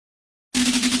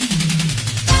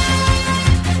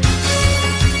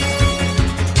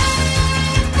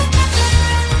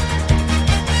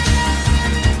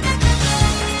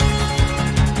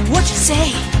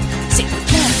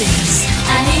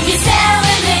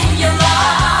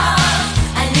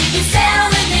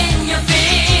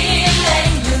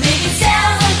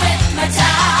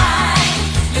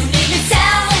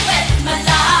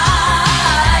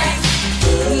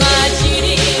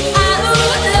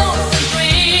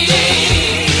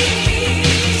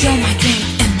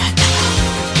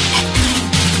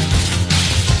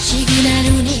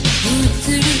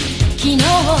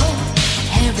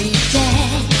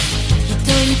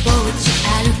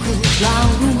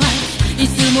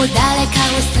も誰か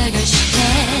を探して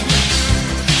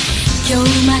今日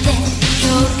まで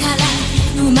今日から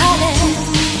生まれ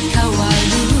変わる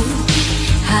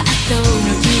ハートの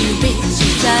指試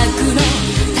作の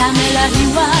ためらい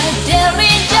はデリ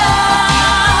ンジャ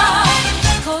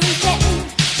ー混戦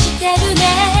してるね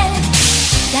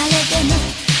誰でも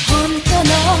本当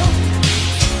の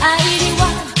愛には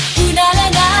不慣れ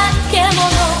な獣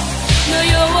の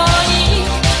ように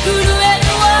震える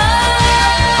わ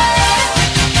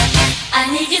I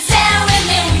need you sailing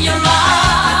in your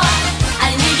arms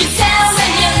I need you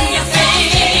sailing in your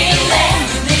feeling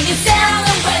You make me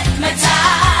sailing with my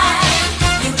time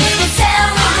You make me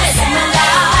sailing with my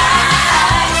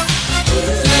life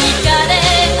惹かれ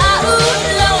合う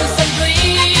lonesome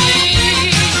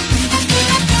dream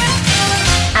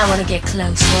I wanna get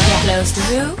close, get close to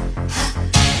you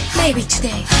Maybe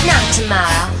today, not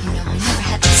tomorrow You know I never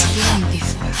had this feeling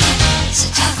before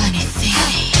Such a funny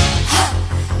feeling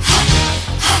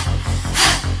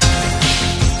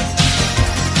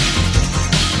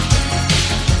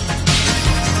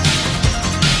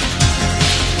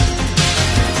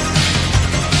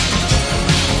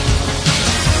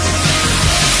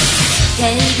テ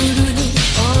ーブル